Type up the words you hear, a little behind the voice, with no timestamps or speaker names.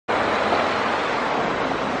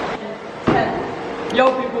Yo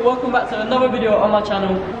people, welcome back to another video on my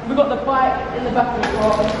channel. We got the bike in the back of the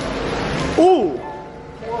car. Ooh!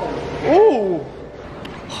 Ooh!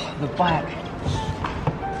 The bike.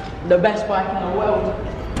 The best bike in the world.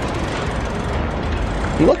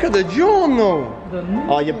 Look at the John though! The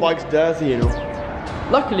Oh, your bike's dirty, you know.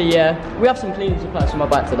 Luckily, yeah, we have some cleaning supplies for my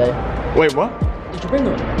bike today. Wait, what? Did you bring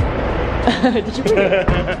them? Did you bring them?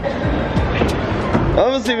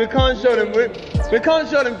 Obviously, we can't show them. We can't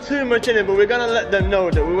show them too much in it, but we're gonna let them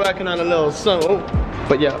know that we're working on a little song.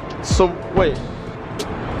 But yeah, so wait.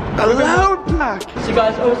 A loud pack! So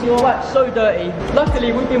guys, obviously my bike's so dirty.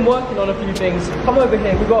 Luckily, we've been working on a few things. Come over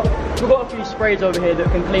here, we've got a few sprays over here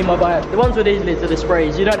that can clean my bike. The ones with these lids are the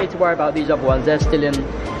sprays. You don't need to worry about these other ones. They're still in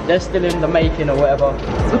the making or whatever.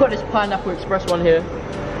 We've got this Pineapple Express one here.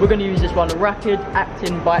 We're going to use this one, Rapid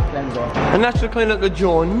Acting Bike Cleanser. And that's to clean up the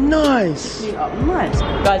jaw. Nice! Clean up, nice.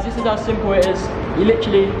 Guys, this is how simple it is. You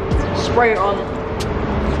literally spray it on.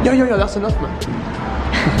 Yo, that's enough, man.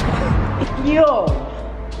 Yo!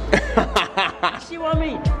 See what I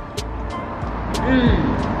mean?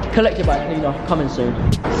 Collective bike cleaner coming soon.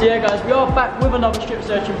 So yeah guys, we are back with another strip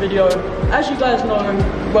searching video. As you guys know,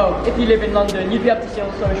 well, if you live in London, you'd be able to see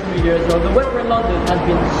on social media as well. The weather in London has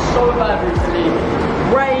been so bad recently.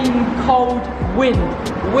 Rain, cold, wind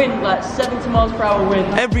like 70 miles per hour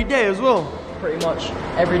wind. Every day as well. Pretty much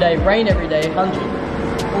every day, rain every day, 100.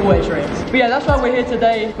 Always rains. But yeah, that's why we're here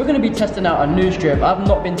today. We're going to be testing out a new strip. I've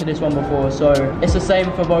not been to this one before, so it's the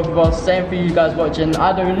same for both of us, same for you guys watching.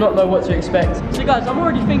 I do not know what to expect. So guys, I'm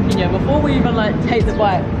already thinking, yeah, before we even like take the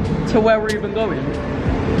bike to where we're even going,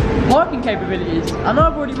 parking capabilities. I know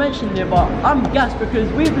I've already mentioned it, but I'm gassed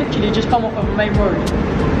because we've literally just come off of a main road.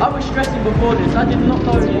 I was stressing before this. I did not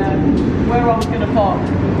know where I was going to park.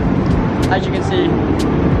 As you can see,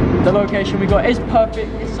 the location we got is perfect.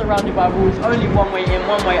 It's surrounded by walls. Only one way in,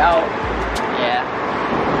 one way out. Yeah.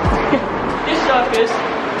 This surface,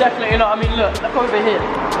 definitely not. I mean, look over here.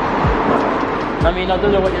 I mean, I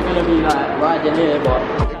don't know what you're gonna be like riding here,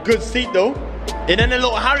 but good seat though. It ain't a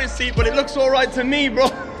little Harris seat, but it looks all right to me, bro.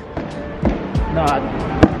 Nah,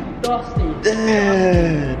 dusty.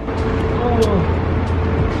 Oh.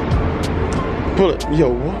 Pull it. Yo,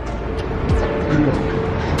 what?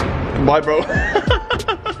 Bye, bro.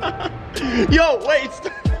 Yo, wait.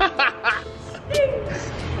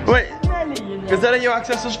 Wait. Is that in your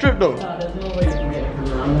access to strip though? Nah, there's no way you can get it from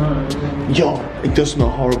there. Yo, it does smell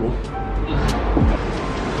horrible.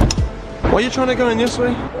 Why are you trying to go in this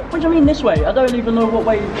way? What do you mean this way? I don't even know what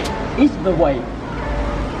way is the way.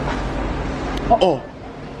 Oh.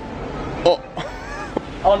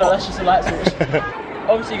 Oh no, that's just a light switch.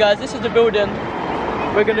 Obviously guys, this is the building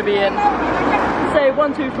we're going to be in. Say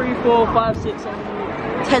 1, 2, 3, 4, 5, 6, 7,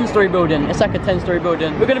 10-story building. It's like a 10-story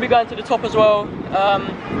building. We're going to be going to the top as well.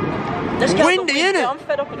 Let's get windy, innit? I'm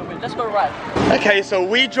fed up of the wind. Let's go right. Okay, so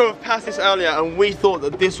we drove past this earlier and we thought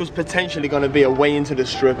that this was potentially going to be a way into the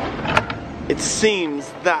strip. It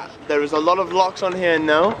seems that there is a lot of locks on here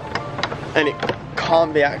now and it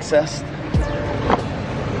can't be accessed.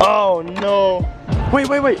 Oh no. Wait.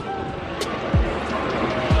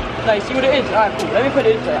 No, you see what it is? Alright, cool. Let me put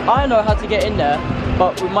it this way. I know how to get in there,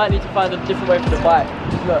 but we might need to find a different way for the bike.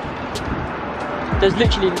 Look. There's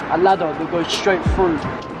literally a ladder that goes straight through.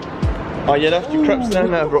 Oh, you left your creps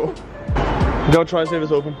down there, bro. Go try and see if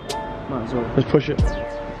it's open. Might as well. Let's push it.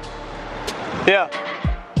 Yeah,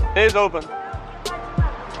 it is open.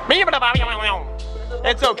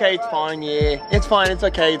 It's okay, it's fine, yeah. It's fine, it's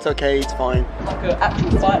okay, it's fine. Like an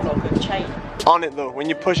actual bike lock and chain. On it though, when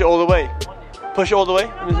you push it all the way. Push it all the way.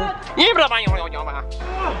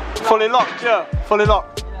 Fully locked, yeah. Fully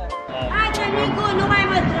locked.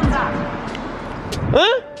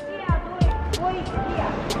 Huh?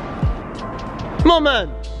 Come on, man.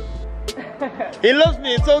 He loves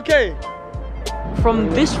me, it's okay. From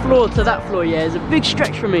this floor to that floor, yeah, is a big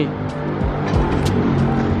stretch for me.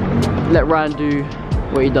 Let Ryan do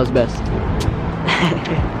what he does best.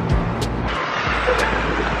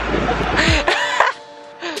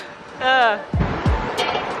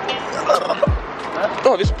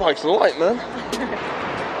 Oh, this bike's light, man.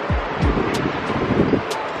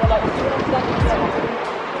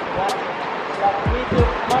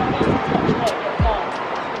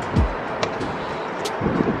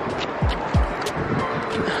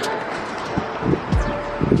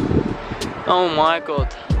 Oh my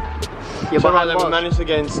god. So right then, we managed to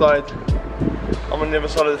get inside. I'm on the other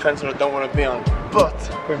side of the fence that I don't want to be on. But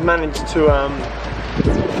we've managed to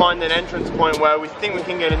find an entrance point where we think we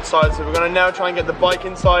can get inside. So we're going to now try and get the bike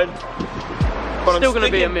inside. But still going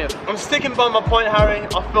to be a myth. I'm sticking by my point, Harry.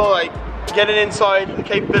 I feel like getting inside, the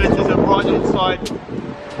capabilities are right inside.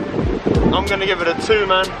 I'm gonna give it a 2,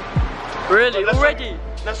 man. Really? Already?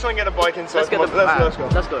 Let's try and get a bike inside. Let's go.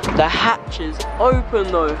 Let's go. The hatch is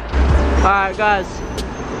open though. Alright guys.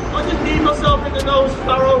 I just need myself in the nose,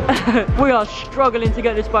 Sparrow. We are struggling to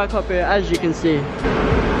get this bike up here, as you can see.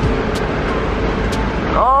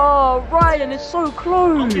 Oh, Ryan, it's so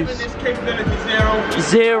close. I'm giving this capability 0.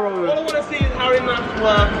 0. All I want to see is Harry Maps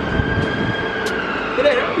work. It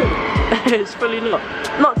ain't happening. It's fully not.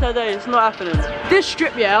 Not today, it's not happening. This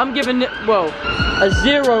strip, yeah, I'm giving it, well, a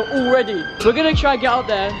 0 already. We're gonna try and get up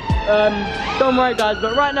there. Don't worry guys,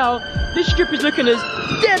 but right now, this strip is looking as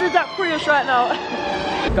dead as that Prius right now.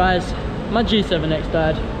 Guys, my G7X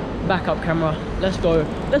died. Backup camera, let's go.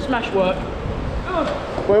 Let's smash work.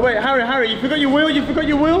 Wait, Harry, you forgot your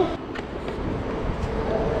wheel,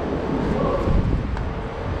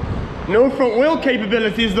 No front wheel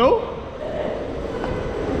capabilities though.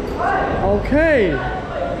 Okay. You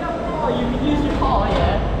can use your car,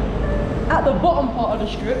 yeah, at the bottom part of the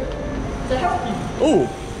strip to help you. Ooh.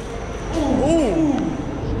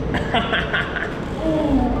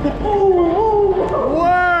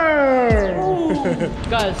 Whoa!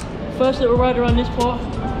 Guys, first little ride around this part.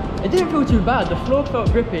 It didn't feel too bad. The floor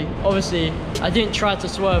felt grippy. Obviously, I didn't try to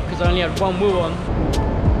swerve because I only had one wheel on.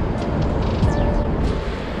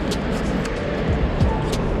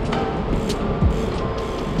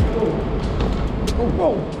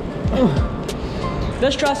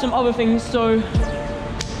 Let's try some other things. So,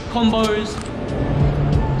 combos,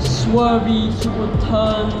 swervy sort of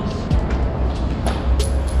turns.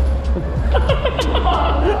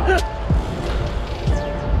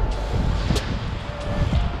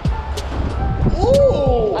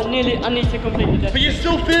 Ooh! I need to complete the death. But you're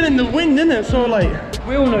still feeling the wind, innit? So like...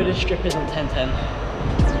 We all know this strip isn't 10-10.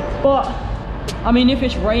 But, I mean, if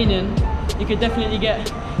it's raining, you could definitely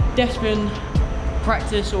get death spin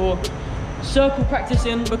practice or circle practice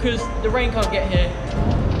in because the rain can't get here.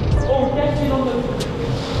 Oh, death spin on the...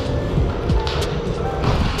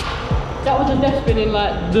 That was a death spin in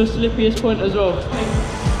like the slippiest point as well.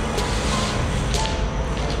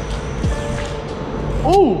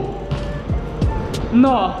 Ooh!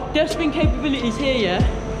 Nah, death spin capabilities here, yeah?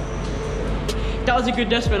 That was a good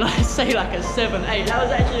death spin. I'd say like a 7, 8. That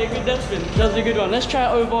was actually a good death spin. That was a good one. Let's try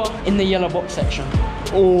it over in the yellow box section.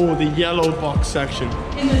 Oh, the yellow box section.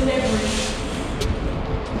 In the debris.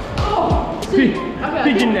 Oh, see?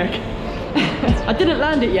 Big in neck. I didn't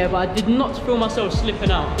land it yet, but I did not feel myself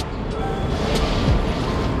slipping out.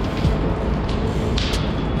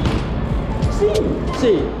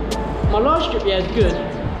 See, my last strip, yeah, is good.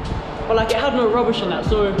 But like it had no rubbish on that,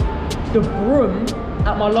 so the broom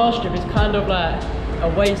at my last strip is kind of like a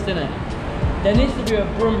waste, innit? There needs to be a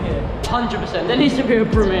broom here, 100%. There needs to be a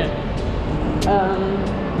broom here.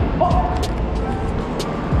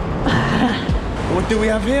 What do we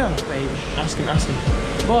have here? Wait. Ask him.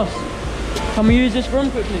 Boss, can we use this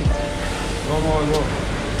broom quickly? Whoa.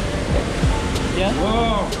 Yeah?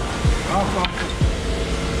 Whoa.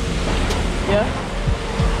 Yeah?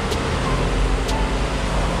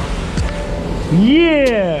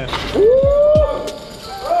 Yeah!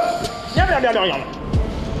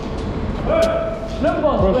 Look,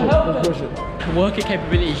 boss, we're helping. Push it. Worker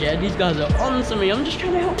capabilities, yeah, these guys are on to me. I'm just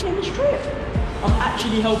trying to help them in the strip. I'm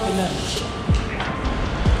actually helping them.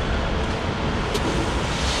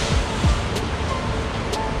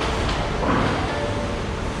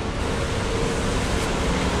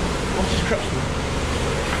 What's his crutch?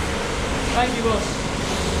 Thank you, boss.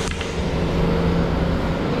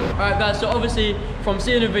 Alright guys, so obviously from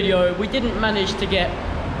seeing the video, we didn't manage to get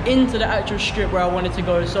into the actual strip where I wanted to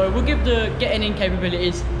go. So we'll give the getting in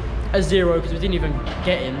capabilities a 0 because we didn't even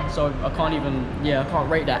get in. So I can't even, I can't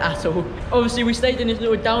rate that at all. Obviously we stayed in this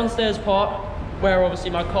little downstairs part where obviously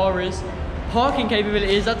my car is. Parking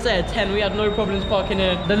capabilities, I'd say a 10. We had no problems parking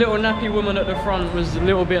here. The little nappy woman at the front was a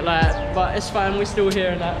little bit like, but it's fine, we're still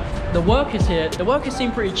here and that. The workers here, the workers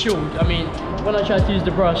seem pretty chilled. I mean, when I tried to use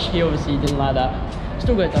the brush, he obviously didn't like that.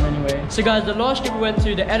 Still got it done anyway. So guys, the last strip we went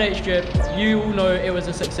to, the L8 strip, you all know it was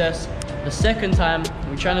a success. The second time,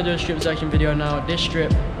 we're trying to do a strip selection video now. This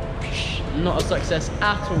strip, not a success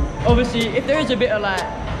at all. Obviously, if there is a bit of like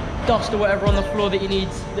dust or whatever on the floor that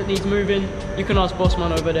needs moving, you can ask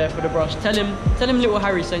Bossman over there for the brush. Tell him little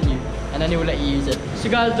Harry sent you, and then he will let you use it. So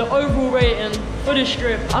guys, the overall rating for this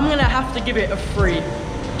strip, I'm gonna have to give it a 3,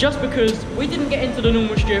 just because we didn't get into the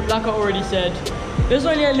normal strip, like I already said. There's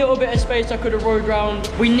only a little bit of space I could have rode around.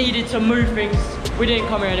 We needed to move things. We didn't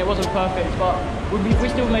come here and it wasn't perfect, but we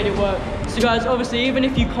still made it work. So guys, obviously, even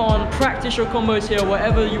if you can't practice your combos here,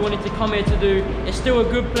 whatever you wanted to come here to do, it's still a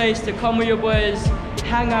good place to come with your boys,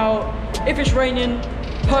 hang out. If it's raining,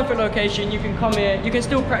 perfect location. You can come here, you can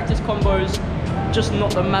still practice combos, just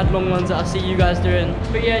not the mad long ones that I see you guys doing.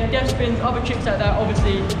 But yeah, death spins, other tricks like that,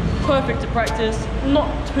 obviously perfect to practice. Not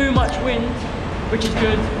too much wind, which is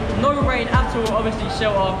good. No rain at all, obviously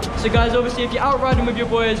shelter. So guys, obviously if you're out riding with your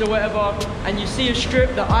boys or whatever, and you see a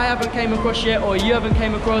strip that I haven't came across yet, or you haven't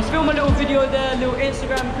came across, film a little video there, little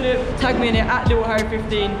Instagram clip, tag me in it at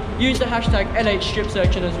LittleHarry15. Use the hashtag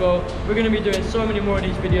LHStripSearching as well. We're gonna be doing so many more of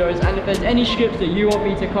these videos, and if there's any strips that you want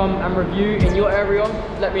me to come and review in your area,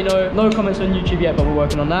 let me know. No comments on YouTube yet, but we're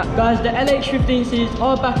working on that. Guys, the LH15 series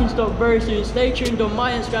are back in stock very soon. Stay tuned on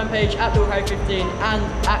my Instagram page at LittleHarry15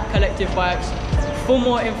 and at Collective Bikes for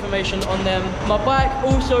more information on them. My bike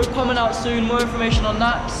also coming out soon, more information on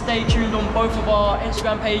that. Stay tuned on both of our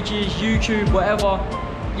Instagram pages, YouTube, whatever.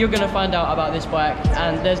 You're gonna find out about this bike,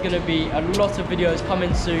 and there's gonna be a lot of videos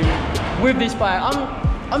coming soon with this bike.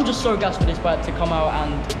 I'm just so gassed for this bike to come out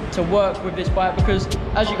and to work with this bike, because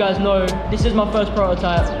as you guys know, this is my first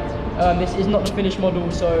prototype. This is not the finished model,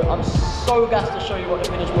 so I'm so gassed to show you what the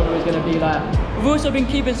finished model is going to be like. We've also been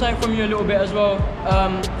keeping something from you a little bit as well.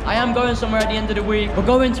 I am going somewhere at the end of the week. We're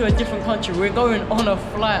going to a different country. We're going on a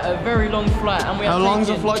flight, a very long flight. And we are How long is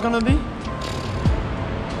the flight going to be?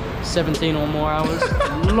 17 or more hours.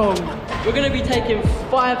 Long. We're going to be taking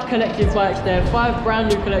 5 collective bikes there, 5 brand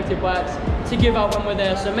new collective bikes to give out when we're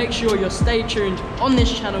there. So make sure you're stay tuned on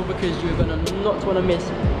this channel, because you're going to not want to miss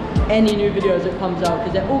any new videos that comes out,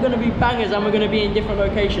 because they're all going to be bangers, and we're going to be in different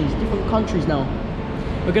locations, different countries now.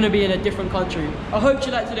 We're going to be in a different country. I hope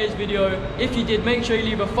you liked today's video. If you did, make sure you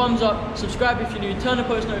leave a thumbs up, subscribe if you're new, turn the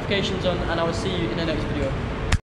post notifications on, and I will see you in the next video.